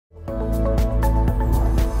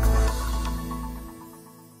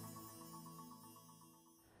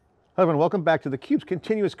Hello everyone, welcome back to theCUBE's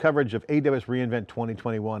continuous coverage of AWS reInvent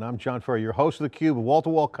 2021. I'm John Furrier, your host of theCUBE,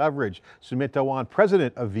 wall-to-wall coverage. Sumit Dhawan,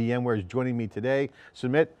 president of VMware, is joining me today.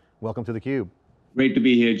 Sumit, welcome to theCUBE. Great to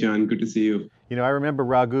be here, John. Good to see you. You know, I remember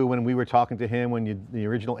Raghu when we were talking to him when the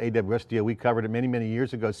original AWS deal, we covered it many, many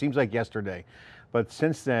years ago. Seems like yesterday. But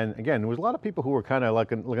since then, again, there was a lot of people who were kind of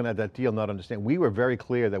looking at that deal, not understanding. We were very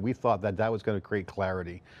clear that we thought that that was going to create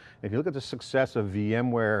clarity. If you look at the success of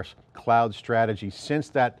VMware's cloud strategy since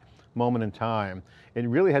that moment in time, it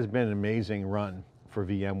really has been an amazing run for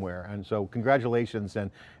VMware. And so congratulations,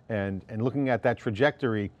 and looking at that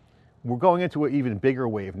trajectory, we're going into an even bigger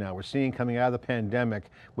wave now. We're seeing coming out of the pandemic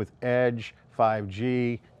with edge,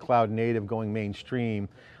 5G, cloud native going mainstream.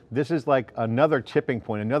 This is like another tipping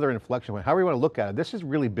point, another inflection point. However you want to look at it, this is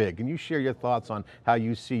really big. Can you share your thoughts on how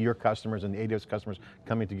you see your customers and the AWS customers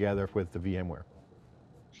coming together with the VMware?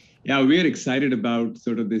 Yeah, we're excited about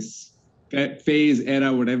sort of this phase,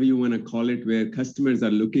 era, whatever you want to call it, where customers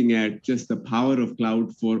are looking at just the power of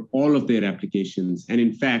cloud for all of their applications. And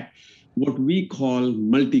in fact, what we call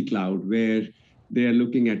multi-cloud, where they are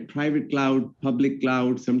looking at private cloud, public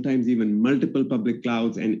cloud, sometimes even multiple public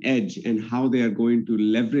clouds and edge, and how they are going to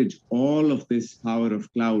leverage all of this power of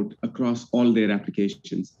cloud across all their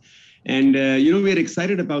applications. And we're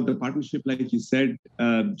excited about the partnership, like you said,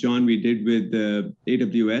 John, we did with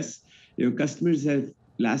AWS. Customers have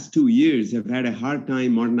last 2 years have had a hard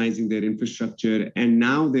time modernizing their infrastructure, and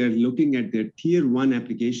now they're looking at their tier one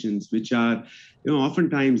applications, which are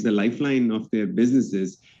oftentimes the lifeline of their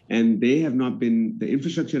businesses, and the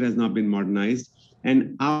infrastructure has not been modernized.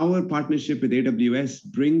 And our partnership with AWS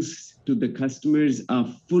brings to the customers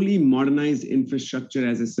a fully modernized infrastructure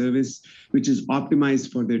as a service, which is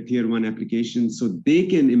optimized for their tier one applications, so they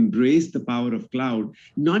can embrace the power of cloud,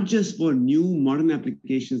 not just for new modern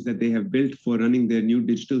applications that they have built for running their new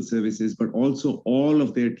digital services, but also all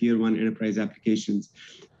of their tier one enterprise applications.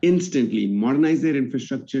 Instantly modernize their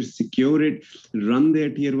infrastructure, secure it, run their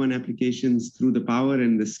tier one applications through the power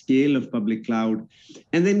and the scale of public cloud,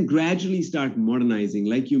 and then gradually start modernizing.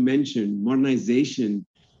 Like you mentioned, modernization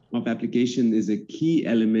of application is a key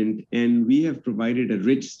element, and we have provided a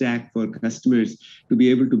rich stack for customers to be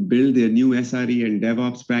able to build their new SRE and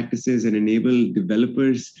DevOps practices and enable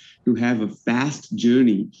developers to have a fast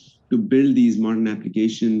journey to build these modern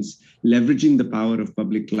applications, leveraging the power of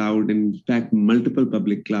public cloud, and in fact, multiple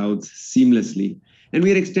public clouds seamlessly. And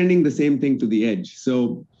we're extending the same thing to the edge.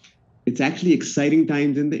 So it's actually exciting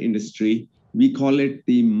times in the industry. We call it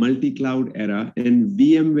the multi-cloud era, and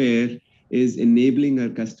VMware is enabling our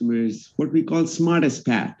customers what we call smartest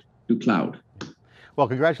path to cloud. Well,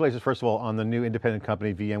 congratulations, first of all, on the new independent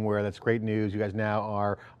company, VMware. That's great news. You guys now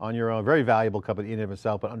are on your own, very valuable company in and of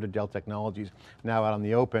itself, but under Dell Technologies, now out on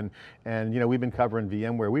the open. And we've been covering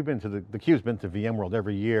VMware. We've been to theCUBE's been to VMworld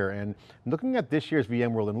every year. And looking at this year's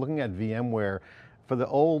VMworld and looking at VMware, for the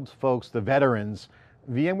old folks, the veterans,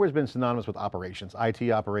 VMware's been synonymous with operations, IT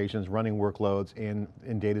operations, running workloads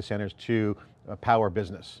in data centers to power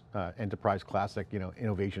business, enterprise classic,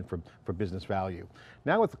 innovation for business value.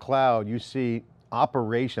 Now with the cloud, you see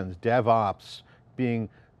operations, DevOps being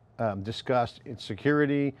discussed in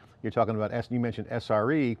security. You're talking about, you mentioned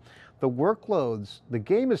SRE. The workloads, the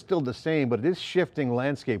game is still the same, but it is shifting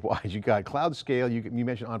landscape-wise. You got cloud scale, you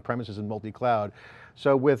mentioned on-premises and multi-cloud.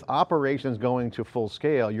 So with operations going to full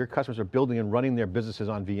scale, your customers are building and running their businesses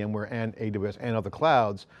on VMware and AWS and other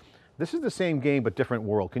clouds. This is the same game, but different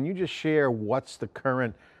world. Can you just share what's the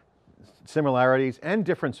current similarities and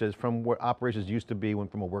differences from what operations used to be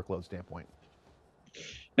from a workload standpoint?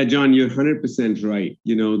 John, you're 100% right.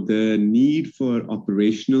 The need for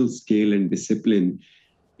operational scale and discipline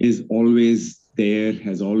is always there,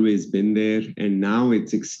 has always been there, and now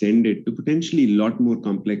it's extended to potentially a lot more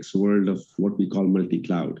complex world of what we call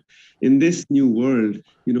multi-cloud. In this new world,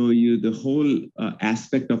 the whole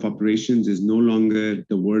aspect of operations is no longer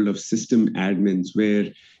the world of system admins, where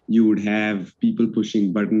you would have people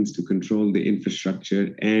pushing buttons to control the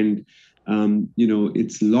infrastructure. And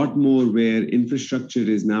it's a lot more where infrastructure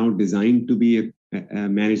is now designed to be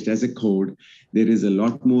managed as a code. There is a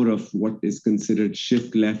lot more of what is considered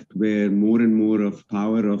shift left, where more and more of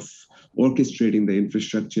power of orchestrating the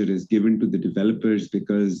infrastructure is given to the developers,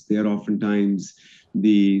 because they're oftentimes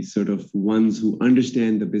the sort of ones who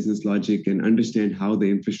understand the business logic and understand how the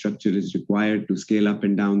infrastructure is required to scale up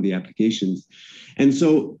and down the applications. And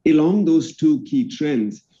so along those two key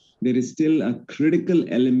trends, there is still a critical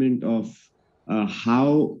element of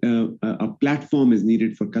how a platform is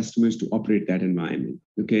needed for customers to operate that environment.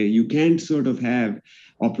 Okay, you can't sort of have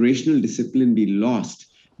operational discipline be lost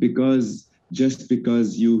because just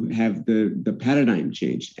because you have the paradigm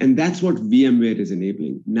change. And that's what VMware is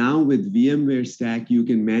enabling. Now with VMware Stack, you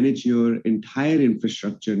can manage your entire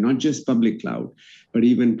infrastructure, not just public cloud, but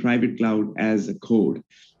even private cloud as a code.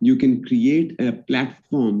 You can create a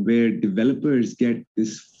platform where developers get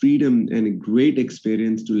this freedom and a great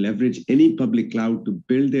experience to leverage any public cloud to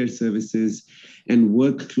build their services and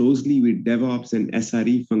work closely with DevOps and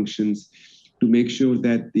SRE functions to make sure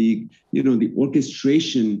that the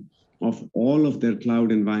orchestration of all of their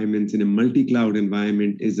cloud environments in a multi-cloud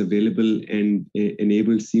environment is available and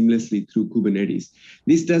enabled seamlessly through Kubernetes.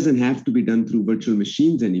 This doesn't have to be done through virtual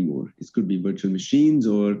machines anymore. It could be virtual machines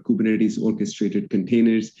or Kubernetes orchestrated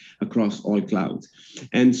containers across all clouds.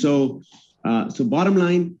 And so bottom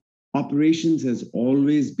line, operations has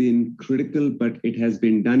always been critical, but it has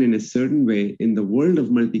been done in a certain way. In the world of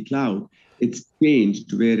multi-cloud, it's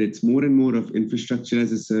changed where it's more and more of infrastructure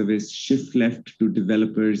as a service, shift left to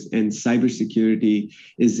developers, and cybersecurity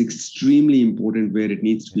is extremely important where it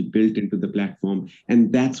needs to be built into the platform.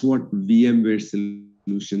 And that's what VMware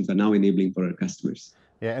solutions are now enabling for our customers.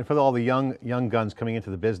 Yeah, and for all the young guns coming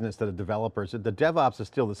into the business that are developers, the DevOps is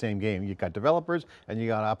still the same game. You've got developers and you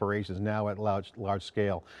got operations now at large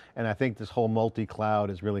scale. And I think this whole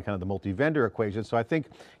multi-cloud is really kind of the multi-vendor equation. So I think,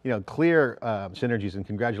 clear synergies, and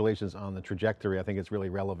congratulations on the trajectory. I think it's really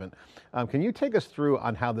relevant. Can you take us through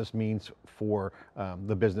on how this means for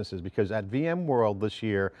the businesses? Because at VMworld this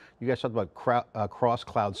year, you guys talked about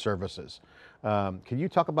cross-cloud services. Can you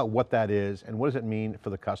talk about what that is and what does it mean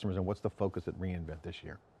for the customers and what's the focus at reInvent this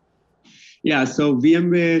year? Yeah, so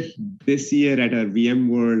VMware this year at our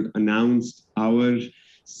VMworld announced our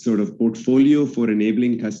sort of portfolio for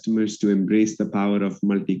enabling customers to embrace the power of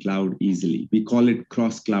multi-cloud easily. We call it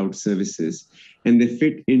cross-cloud services, and they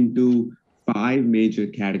fit into 5 major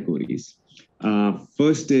categories.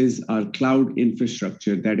 First is our cloud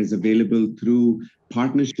infrastructure that is available through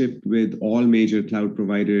partnership with all major cloud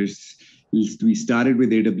providers. We started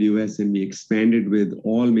with AWS and we expanded with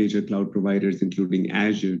all major cloud providers, including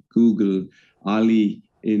Azure, Google, Ali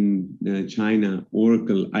in China,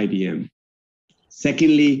 Oracle, IBM.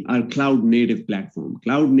 Secondly, our cloud native platform.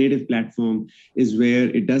 Cloud native platform is where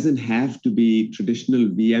it doesn't have to be traditional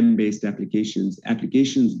VM-based applications.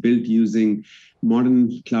 Applications built using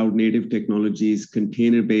modern cloud native technologies,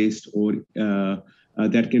 container-based, or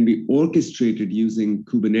that can be orchestrated using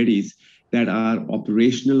Kubernetes, that are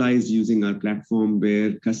operationalized using our platform,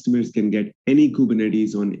 where customers can get any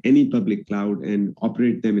Kubernetes on any public cloud and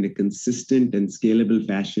operate them in a consistent and scalable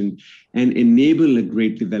fashion and enable a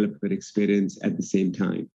great developer experience at the same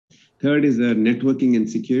time. Third is our networking and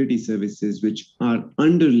security services, which are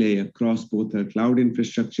underlay across both our cloud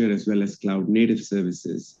infrastructure as well as cloud native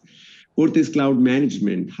services. Fourth is cloud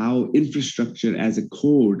management, how infrastructure as a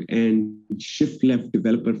code and shift left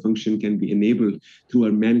developer function can be enabled through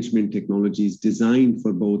our management technologies designed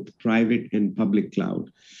for both private and public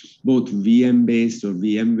cloud, both VM-based or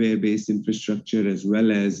VMware-based infrastructure as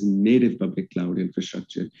well as native public cloud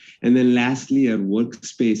infrastructure. And then lastly, our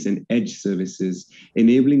workspace and edge services,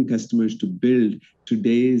 enabling customers to build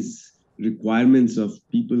today's requirements of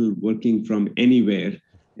people working from anywhere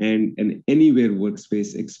and an anywhere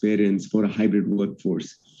workspace experience for a hybrid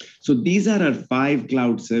workforce. So these are our 5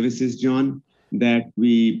 cloud services, John, that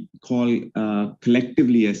we call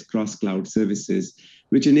collectively as cross-cloud services,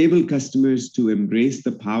 which enable customers to embrace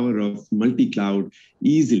the power of multi-cloud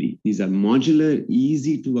easily. These are modular,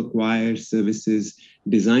 easy to acquire services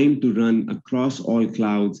designed to run across all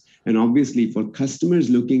clouds. And obviously for customers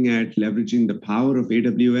looking at leveraging the power of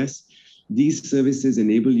AWS, these services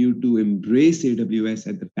enable you to embrace AWS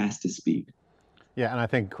at the fastest speed. Yeah, and I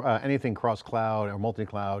think anything cross-cloud or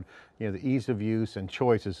multi-cloud, the ease of use and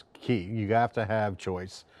choice is key. You have to have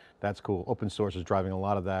choice. That's cool. Open source is driving a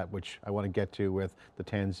lot of that, which I want to get to with the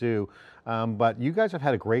Tanzu. But you guys have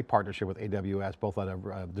had a great partnership with AWS, both at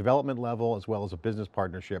a development level as well as a business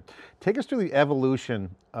partnership. Take us through the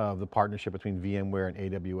evolution of the partnership between VMware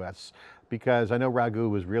and AWS, because I know Raghu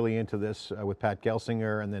was really into this with Pat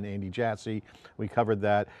Gelsinger and then Andy Jassy. We covered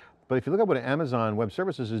that. But if you look at what Amazon Web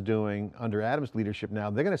Services is doing under Adam's leadership now,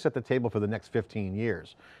 they're going to set the table for the next 15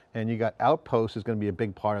 years. And you got Outpost is going to be a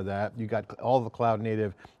big part of that. You got all the cloud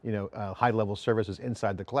native, high level services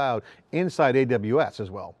inside the cloud, inside AWS as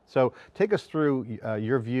well. So take us through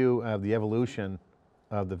your view of the evolution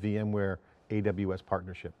of the VMware AWS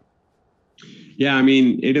partnership. Yeah, I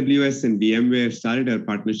mean, AWS and VMware started our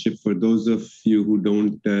partnership. For those of you who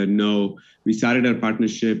don't know, we started our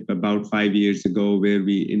partnership about 5 years ago, where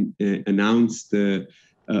we announced the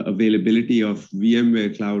availability of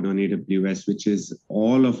VMware Cloud on AWS, which is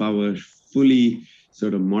all of our fully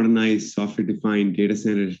sort of modernized software-defined data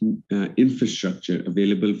center infrastructure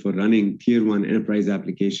available for running tier one enterprise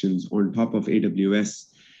applications on top of AWS,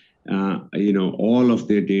 all of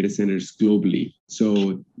their data centers globally.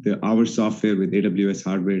 So our software with AWS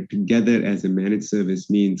hardware together as a managed service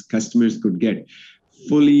means customers could get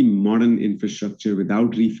fully modern infrastructure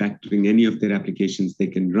without refactoring any of their applications they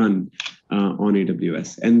can run on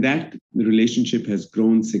AWS. And that relationship has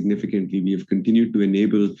grown significantly. We have continued to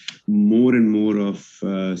enable more and more of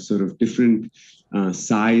sort of different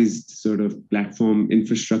sized sort of platform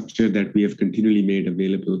infrastructure that we have continually made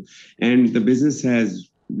available. And the business has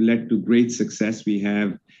led to great success. We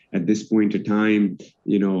have at this point in time,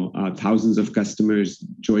 thousands of customers,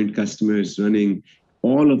 joint customers running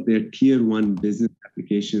all of their tier one business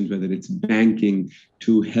applications, whether it's banking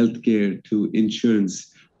to healthcare to insurance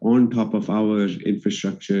on top of our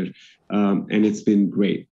infrastructure. And it's been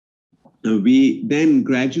great. We then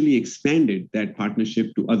gradually expanded that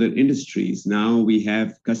partnership to other industries. Now we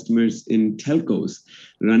have customers in telcos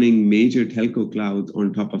running major telco clouds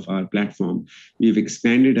on top of our platform. We've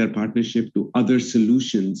expanded our partnership to other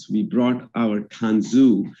solutions. We brought our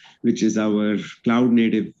Tanzu, which is our cloud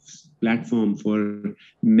native platform for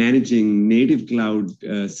managing native cloud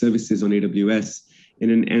services on AWS in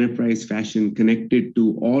an enterprise fashion, connected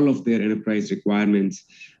to all of their enterprise requirements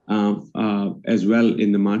as well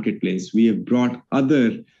in the marketplace. We have brought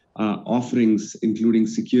other offerings, including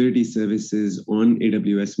security services on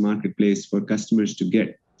AWS Marketplace for customers to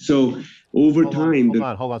get. So over time-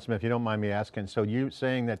 Hold on, Smith, if you don't mind me asking. So you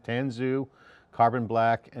saying that Tanzu, Carbon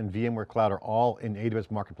Black, and VMware Cloud are all in AWS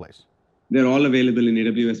Marketplace? They're all available in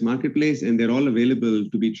AWS Marketplace, and they're all available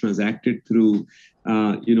to be transacted through,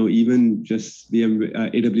 even just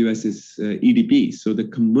AWS's EDP. So the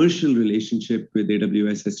commercial relationship with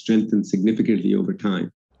AWS has strengthened significantly over time.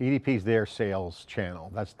 EDP is their sales channel.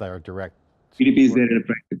 That's their direct. EDP is their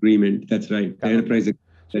enterprise agreement. That's right. The enterprise.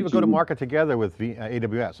 So you would go to market together with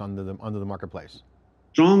AWS under the marketplace.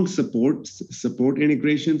 Strong support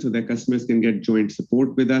integration so that customers can get joint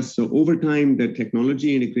support with us. So over time, the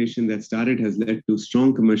technology integration that started has led to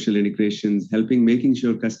strong commercial integrations, making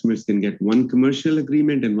sure customers can get one commercial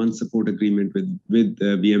agreement and one support agreement with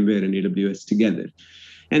VMware and AWS together.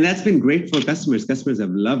 And that's been great for customers. Customers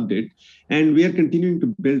have loved it. And we are continuing to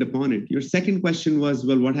build upon it. Your second question was,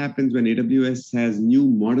 well, what happens when AWS has new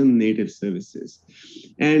modern native services?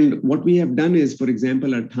 And what we have done is, for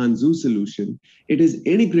example, our Tanzu solution, it is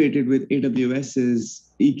integrated with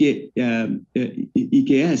AWS's EKS.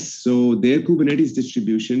 So their Kubernetes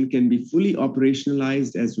distribution can be fully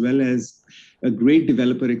operationalized, as well as a great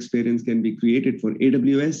developer experience can be created for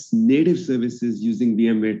AWS native services using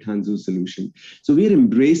VMware Tanzu solution. So we are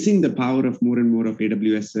embracing the power of more and more of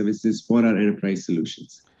AWS services for our enterprise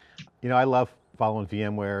solutions. I love following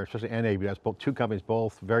VMware, especially and AWS, two companies,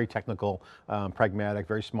 both very technical, pragmatic,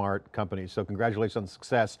 very smart companies. So congratulations on the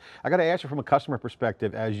success. I got to ask you from a customer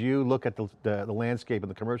perspective, as you look at the landscape on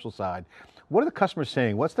the commercial side, what are the customers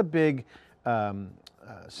saying? What's the big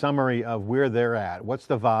summary of where they're at? What's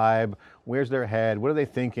the vibe? Where's their head? What are they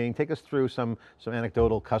thinking? Take us through some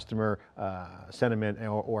anecdotal customer sentiment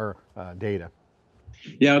or data.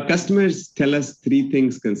 Yeah, our customers tell us three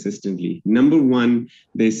things consistently. Number one,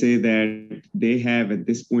 they say that they have at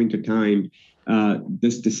this point in time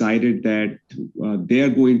just decided that they are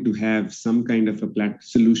going to have some kind of a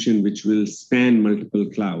solution which will span multiple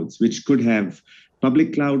clouds, which could have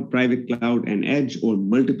public cloud, private cloud, and edge, or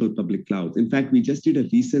multiple public clouds. In fact, we just did a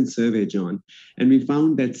recent survey, John, and we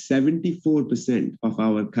found that 74% of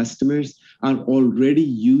our customers are already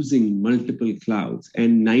using multiple clouds,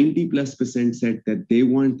 and 90+% said that they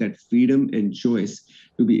want that freedom and choice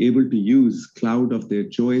to be able to use cloud of their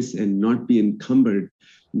choice and not be encumbered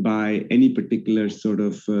by any particular sort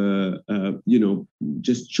of,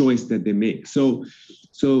 just choice that they make. So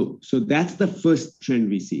that's the first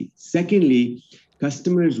trend we see. Secondly,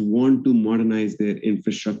 customers want to modernize their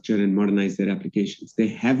infrastructure and modernize their applications. They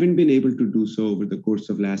haven't been able to do so over the course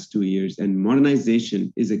of last 2 years, and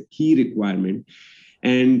modernization is a key requirement.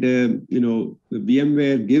 And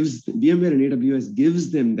VMware and AWS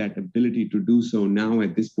gives them that ability to do so now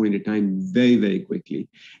at this point in time very, very quickly.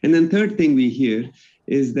 And then third thing we hear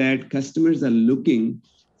is that customers are looking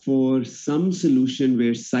for some solution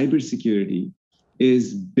where cybersecurity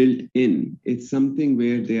is built in. It's something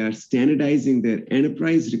where they are standardizing their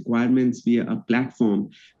enterprise requirements via a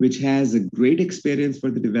platform which has a great experience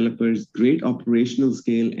for the developers, great operational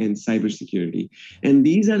scale, and cybersecurity. And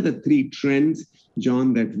these are the three trends,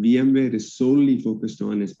 John, that VMware is solely focused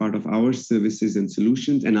on as part of our services and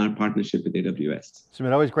solutions and our partnership with AWS.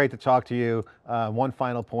 Sumit, always great to talk to you. One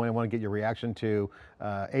final point I want to get your reaction to.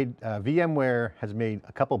 VMware has made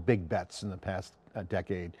a couple big bets in the past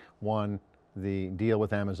decade. One, the deal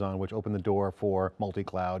with Amazon, which opened the door for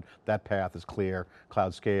multi-cloud. That path is clear.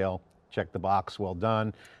 Cloud scale, check the box, well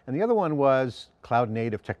done. And the other one was cloud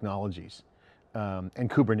native technologies, and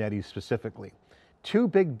Kubernetes specifically. Two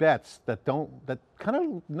big bets that no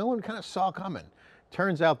one kind of saw coming.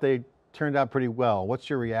 Turns out they turned out pretty well. What's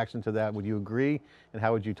your reaction to that? Would you agree? And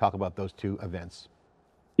how would you talk about those two events?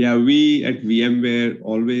 Yeah, we at VMware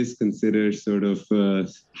always consider sort of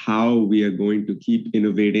how we are going to keep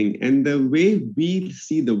innovating. And the way we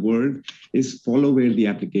see the world is follow where the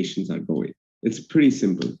applications are going. It's pretty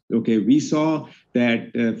simple. Okay, we saw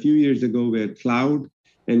that a few years ago where cloud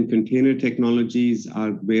and container technologies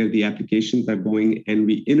are where the applications are going, and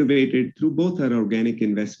we innovated through both our organic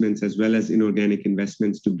investments as well as inorganic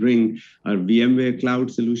investments to bring our VMware cloud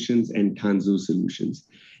solutions and Tanzu solutions.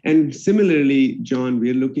 And similarly, John,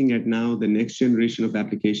 we're looking at now the next generation of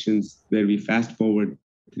applications where we fast forward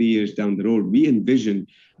 3 years down the road. We envision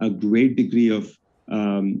a great degree of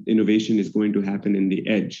innovation is going to happen in the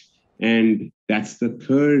edge. And that's the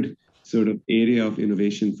third sort of area of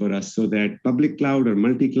innovation for us, so that public cloud or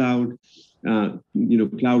multi-cloud,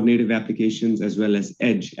 cloud native applications as well as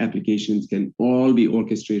edge applications can all be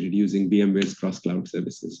orchestrated using VMware's cross-cloud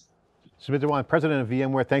services. Sumit Dhawan, President of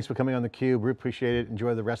VMware, thanks for coming on theCUBE. We appreciate it.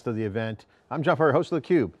 Enjoy the rest of the event. I'm John Furrier, host of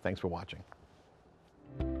theCUBE. Thanks for watching.